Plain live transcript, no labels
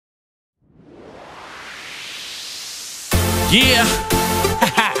Yeah.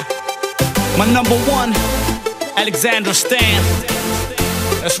 My number one, Alexandra stand.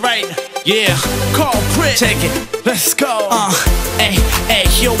 That's right. Yeah. Carlprit. Take it. Let's go. Hey, hey,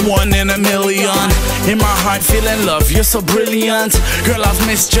 you're one in a million. In my heart, feeling love. You're so brilliant. Girl, I've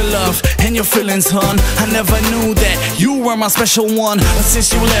missed your love and your feelings, hun. I never knew that you were my special one. But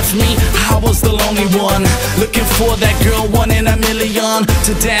since you left me, I was the lonely one. Looking for that girl, one in a million,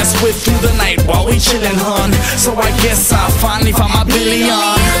 to dance with through the night while we chillin', hun. So I guess I finally found my billion.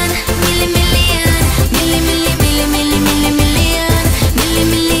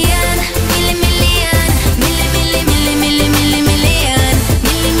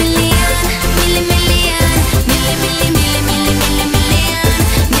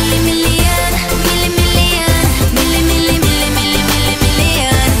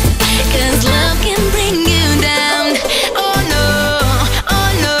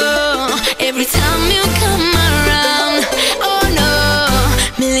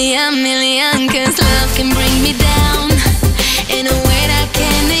 Million, cause love can bring me down in a way that I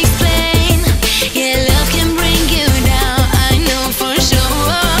can't explain. Yeah, love can bring you down, I know for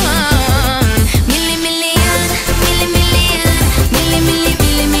sure. Million, million, million, million, million, million,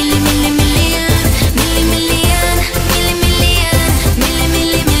 million, million, million, million, million, million,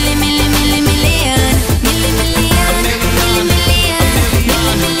 million, million, million, million,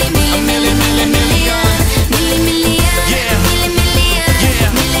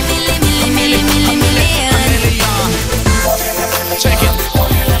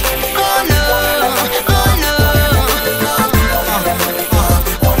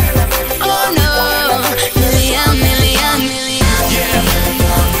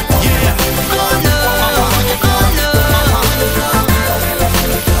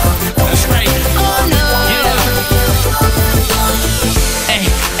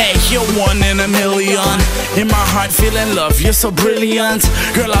 You're one in a million. In my heart, feeling love. You're so brilliant.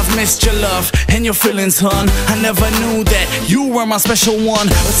 Girl, I've missed your love and your feelings, hun. I never knew that you were my special one.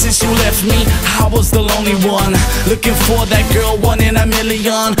 But since you left me, I was the lonely one. Looking for that girl, one in a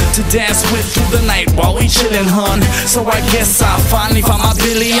million, to dance with through the night while we chillin', hun. So I guess I finally found my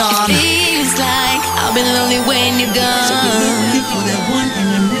billion. It feels like I've been lonely when you're gone. So looking for that one in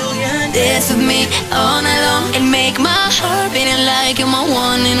a million. Dance with me all night long and make my heart beating like you're my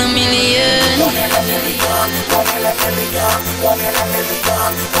one in a million. One in a million, one in a million, one in a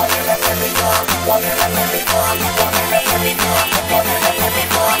million, one in a million, one in a million, one in a million.